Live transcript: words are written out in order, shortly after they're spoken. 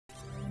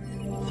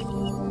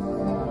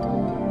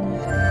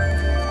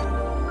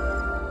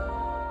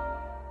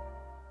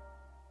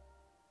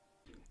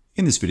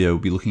In this video, we'll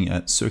be looking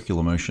at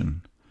circular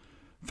motion,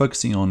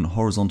 focusing on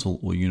horizontal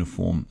or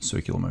uniform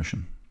circular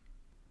motion.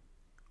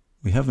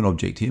 We have an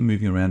object here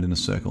moving around in a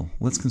circle.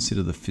 Let's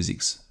consider the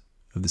physics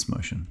of this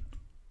motion.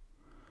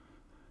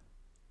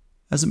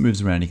 As it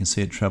moves around, you can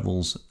see it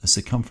travels a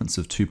circumference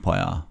of 2 pi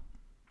r,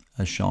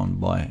 as shown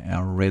by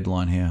our red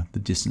line here, the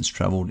distance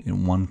traveled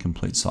in one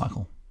complete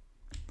cycle.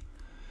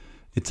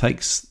 It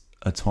takes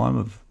a time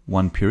of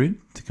 1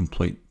 period to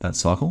complete that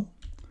cycle.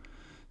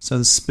 So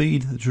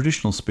the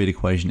traditional speed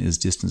equation is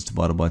distance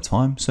divided by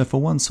time. So for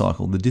one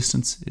cycle, the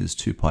distance is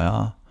 2 pi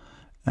r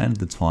and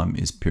the time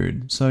is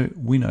period. So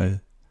we know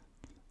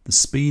the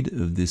speed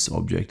of this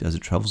object as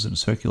it travels in a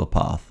circular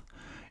path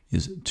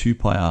is 2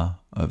 pi r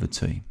over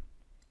t.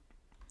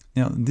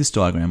 Now this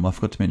diagram, I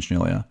forgot to mention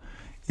earlier,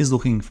 is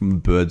looking from a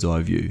bird's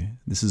eye view.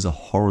 This is a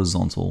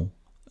horizontal,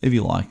 if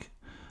you like,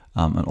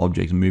 an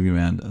object moving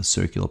around a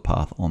circular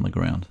path on the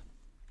ground.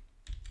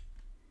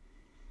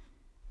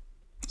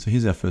 So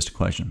here's our first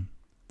equation.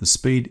 The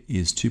speed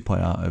is 2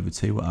 pi r over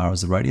t, where r is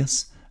the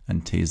radius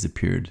and t is the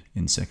period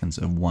in seconds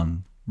of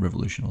one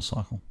revolution or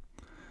cycle.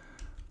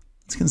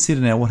 Let's consider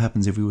now what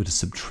happens if we were to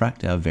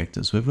subtract our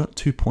vectors. So we've got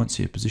 2 points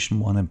here, position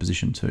 1 and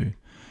position 2. We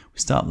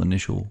start with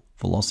initial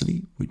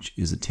velocity, which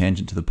is a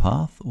tangent to the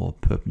path or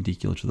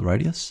perpendicular to the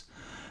radius.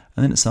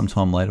 And then at some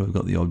time later, we've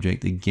got the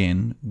object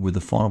again with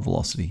the final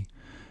velocity,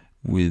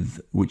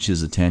 which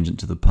is a tangent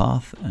to the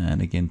path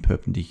and again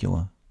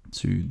perpendicular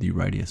to the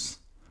radius.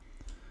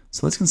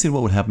 So let's consider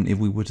what would happen if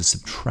we were to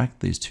subtract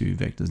these two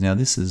vectors. Now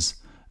this is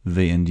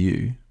v and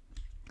u.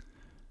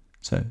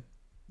 So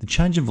the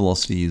change in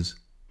velocity is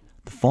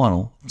the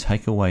final,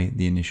 take away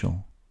the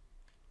initial.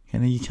 Okay,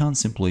 now you can't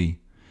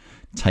simply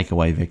take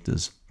away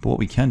vectors, but what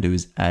we can do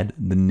is add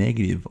the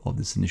negative of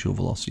this initial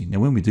velocity. Now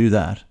when we do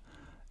that,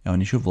 our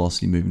initial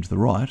velocity moving to the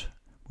right,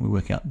 when we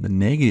work out the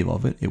negative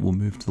of it, it will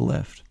move to the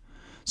left.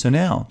 So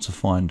now to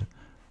find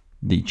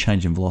the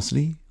change in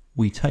velocity,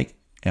 we take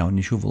our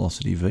initial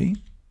velocity v,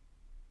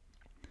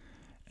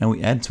 and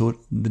we add to it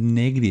the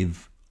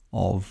negative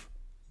of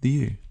the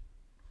u.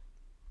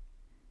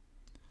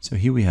 So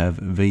here we have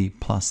v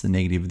plus the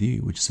negative of the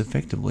u, which is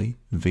effectively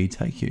v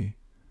take u.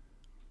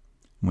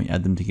 And we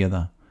add them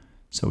together.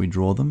 So we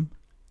draw them,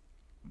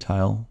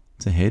 tail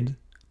to head,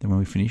 then when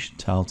we finish,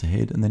 tail to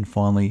head, and then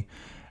finally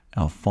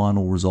our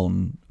final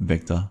resultant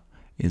vector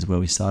is where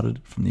we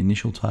started, from the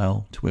initial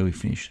tail to where we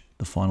finish,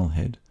 the final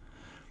head.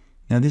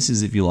 Now this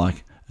is, if you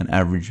like, an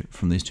average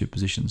from these two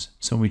positions.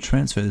 So when we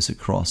transfer this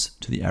across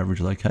to the average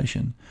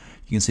location,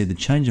 you can see the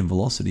change in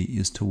velocity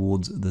is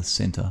towards the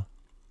center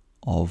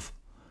of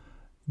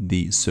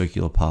the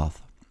circular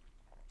path.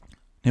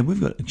 Now we've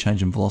got a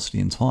change in velocity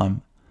in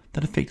time.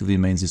 That effectively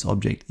means this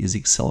object is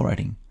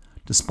accelerating.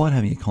 Despite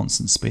having a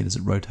constant speed as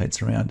it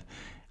rotates around,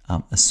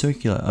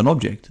 an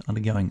object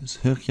undergoing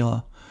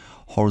circular,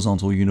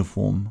 horizontal,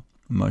 uniform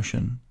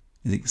motion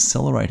is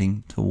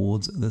accelerating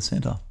towards the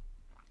center.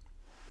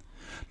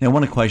 Now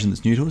one equation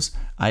that's new to us,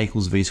 a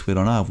equals v squared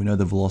on r. If we know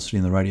the velocity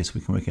and the radius, we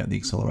can work out the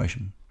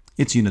acceleration.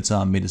 Its units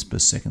are meters per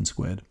second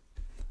squared,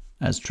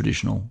 as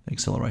traditional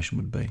acceleration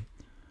would be.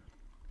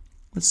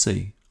 Let's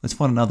see. Let's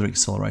find another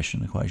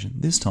acceleration equation.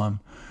 This time,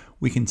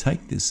 we can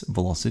take this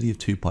velocity of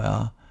 2 pi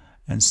r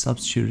and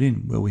substitute it in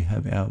where we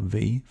have our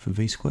v for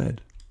v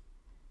squared.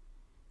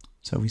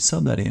 So if we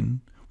sub that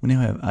in, we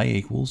now have a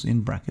equals, in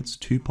brackets,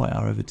 2 pi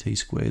r over t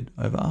squared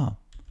over r.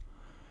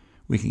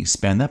 We can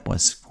expand that by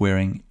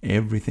squaring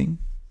everything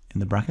in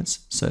the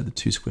brackets. So the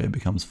 2 squared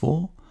becomes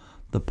 4,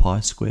 the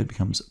pi squared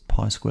becomes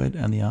pi squared,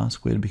 and the r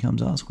squared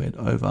becomes r squared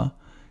over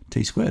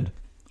t squared,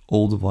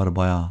 all divided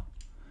by r.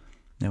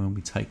 Now when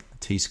we take the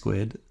t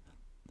squared,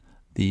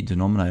 the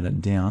denominator,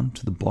 down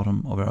to the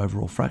bottom of our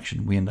overall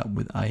fraction, we end up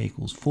with a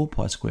equals 4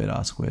 pi squared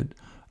r squared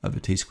over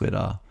t squared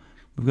r.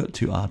 We've got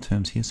two r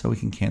terms here, so we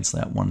can cancel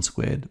out 1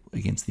 squared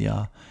against the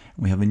r,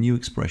 and we have a new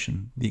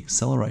expression. The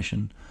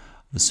acceleration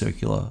of a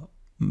circular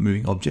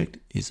moving object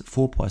is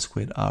 4 pi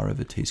squared r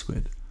over t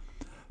squared.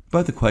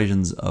 Both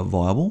equations are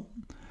viable.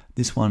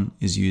 This one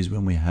is used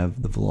when we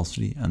have the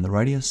velocity and the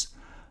radius.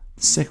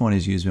 The second one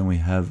is used when we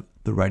have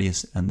the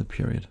radius and the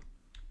period.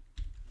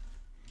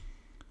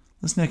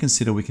 Let's now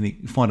consider we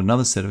can find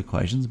another set of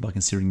equations by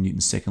considering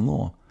Newton's second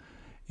law.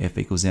 F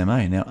equals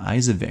ma. Now a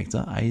is a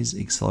vector, a is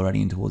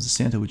accelerating in towards the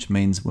center, which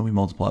means when we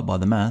multiply it by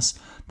the mass,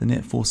 the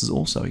net force is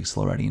also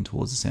accelerating in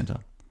towards the center.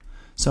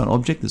 So an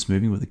object that's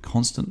moving with a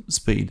constant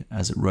speed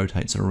as it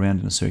rotates around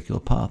in a circular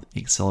path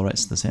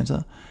accelerates to the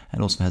center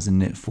and also has a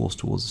net force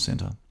towards the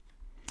center.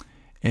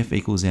 F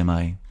equals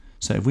ma.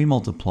 So if we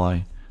multiply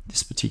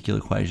this particular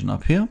equation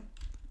up here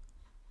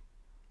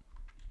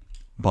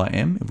by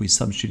m, if we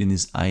substitute in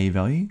this a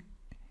value,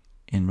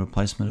 in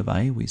replacement of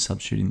a, we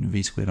substitute in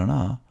v squared on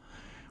r,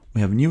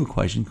 we have a new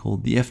equation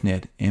called the F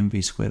net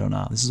mv squared on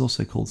r. This is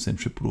also called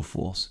centripetal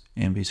force,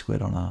 mv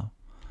squared on r.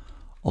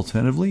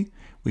 Alternatively,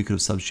 we could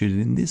have substituted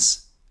in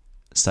this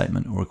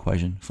statement or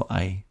equation for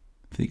a,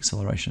 for the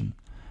acceleration.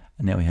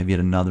 And now we have yet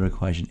another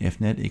equation, F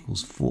net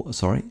equals 4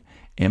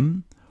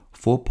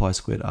 pi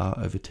squared r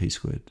over t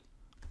squared.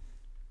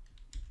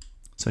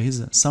 So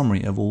here's a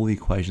summary of all the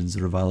equations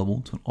that are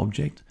available to an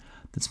object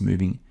that's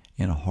moving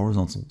in a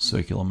horizontal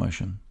circular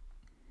motion.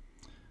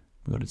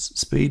 We've got its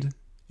speed,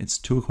 its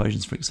two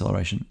equations for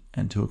acceleration,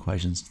 and two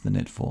equations to the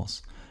net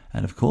force.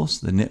 And of course,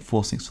 the net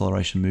force and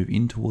acceleration move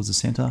in towards the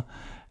center,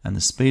 and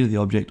the speed of the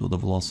object or the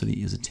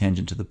velocity is a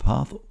tangent to the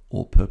path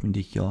or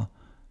perpendicular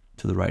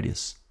to the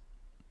radius.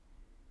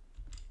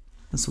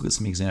 Let's look at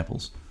some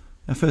examples.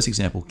 Our first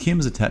example, Kim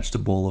has attached a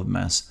ball of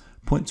mass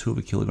 0.2 of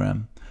a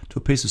kilogram to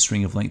a piece of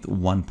string of length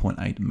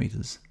 1.8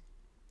 meters,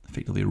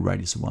 effectively a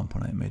radius of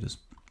 1.8 meters,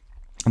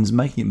 and is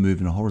making it move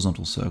in a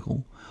horizontal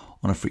circle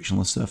on a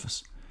frictionless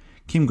surface.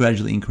 Kim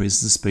gradually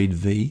increases the speed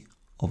v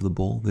of the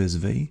ball. There's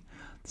v.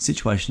 The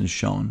situation is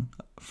shown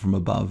from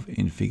above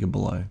in figure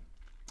below.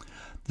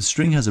 The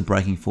string has a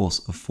braking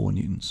force of 4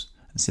 newtons.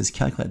 It says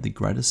calculate the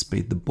greatest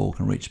speed the ball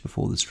can reach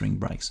before the string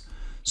breaks.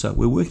 So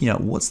we're working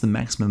out what's the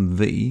maximum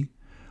v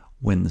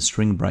when the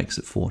string breaks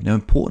at 4. Now,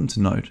 important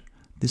to note,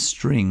 this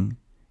string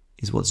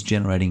is what's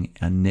generating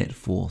our net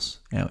force,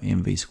 our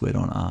mv squared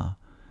on r.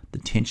 The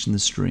tension of the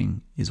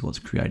string is what's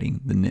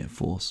creating the net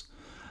force.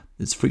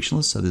 It's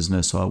frictionless, so there's no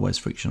sideways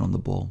friction on the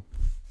ball.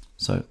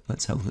 So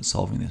let's have a look at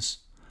solving this.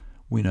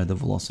 We know the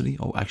velocity,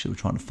 or actually we're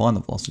trying to find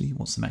the velocity.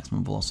 What's the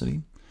maximum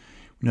velocity?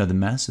 We know the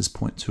mass is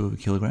 0.2 of a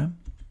kilogram.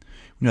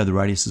 We know the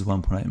radius is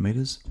 1.8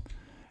 meters.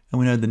 And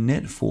we know the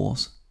net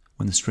force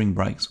when the string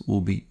breaks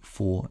will be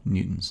 4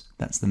 newtons.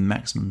 That's the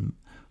maximum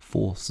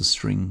force the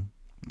string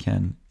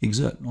can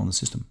exert on the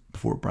system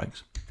before it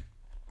breaks.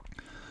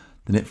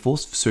 The net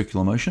force for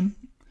circular motion,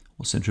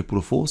 or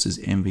centripetal force, is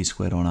mv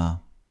squared on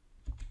r.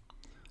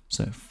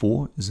 So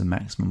 4 is the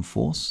maximum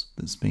force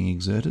that's being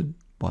exerted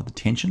by the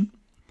tension.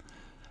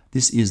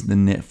 This is the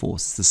net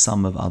force. It's the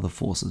sum of other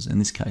forces. In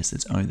this case,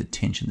 it's only the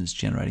tension that's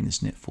generating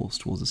this net force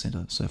towards the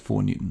center, so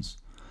 4 newtons.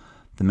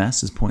 The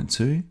mass is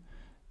 0.2.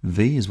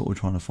 V is what we're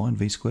trying to find,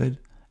 v squared,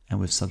 and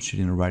we've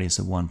substituted in a radius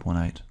of 1.8.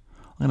 I'm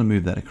going to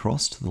move that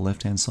across to the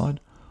left-hand side.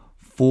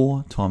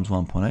 4 times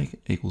 1.8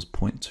 equals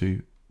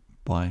 0.2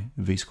 by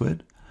v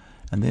squared.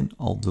 And then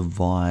I'll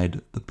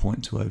divide the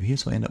 0.2 over here,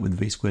 so I end up with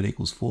v squared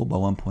equals 4 by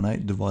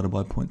 1.8 divided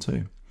by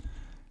 0.2.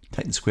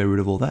 Take the square root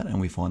of all that, and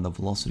we find the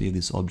velocity of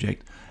this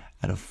object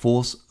at a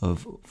force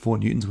of 4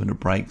 newtons when it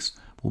breaks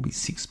will be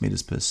 6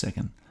 meters per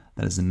second.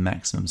 That is the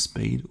maximum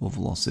speed or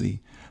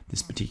velocity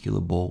this particular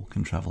ball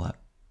can travel at.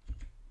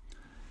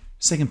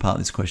 Second part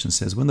of this question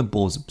says, when the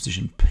ball is at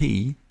position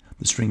P,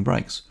 the string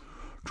breaks.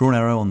 Draw an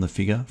arrow on the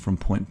figure from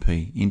point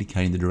P,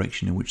 indicating the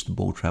direction in which the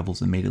ball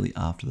travels immediately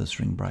after the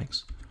string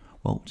breaks.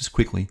 Well, just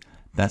quickly,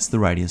 that's the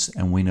radius,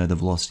 and we know the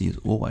velocity is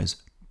always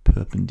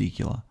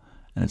perpendicular,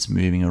 and it's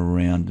moving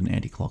around and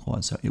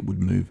anti-clockwise, so it would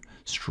move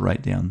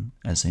straight down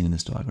as seen in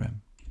this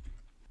diagram.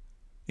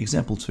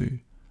 Example 2.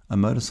 A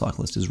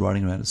motorcyclist is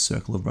riding around a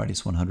circle of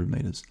radius 100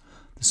 meters.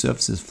 The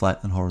surface is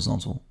flat and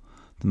horizontal.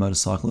 The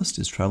motorcyclist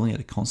is traveling at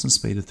a constant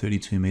speed of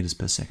 32 meters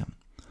per second.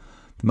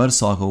 The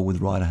motorcycle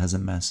with rider has a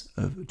mass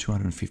of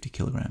 250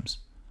 kilograms.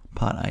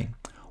 Part A.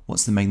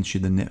 What's the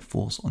magnitude of the net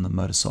force on the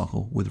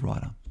motorcycle with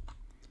rider?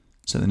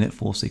 So the net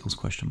force equals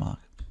question mark.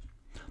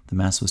 The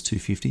mass was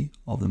 250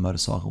 of the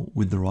motorcycle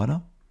with the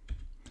rider.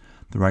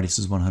 The radius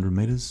is 100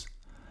 meters.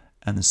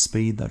 And the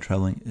speed they're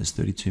traveling is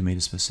 32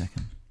 meters per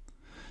second.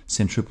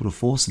 Centripetal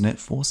force, the net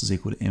force, is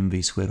equal to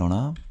mv squared on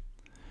r.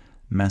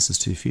 Mass is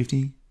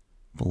 250.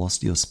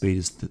 Velocity or speed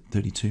is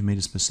 32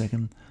 meters per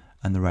second.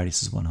 And the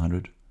radius is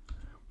 100.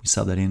 We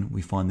sub that in,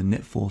 we find the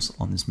net force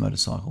on this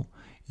motorcycle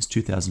is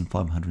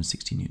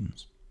 2,560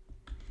 newtons.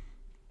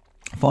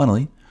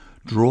 Finally,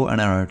 draw an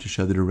arrow to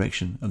show the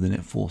direction of the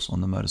net force on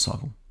the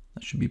motorcycle.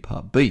 That should be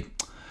part B.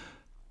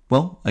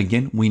 Well,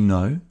 again, we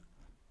know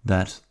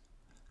that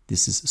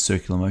this is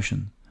circular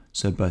motion,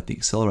 so both the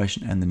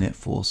acceleration and the net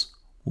force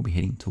will be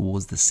heading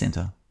towards the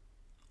center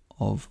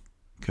of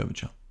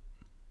curvature.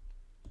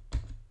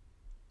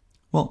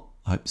 Well,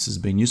 I hope this has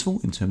been useful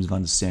in terms of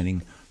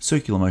understanding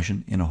circular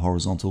motion in a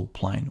horizontal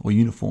plane or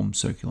uniform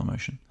circular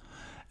motion.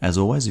 As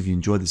always, if you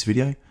enjoyed this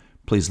video,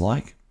 please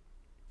like,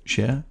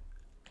 share,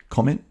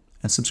 comment,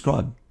 and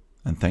subscribe.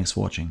 And thanks for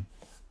watching.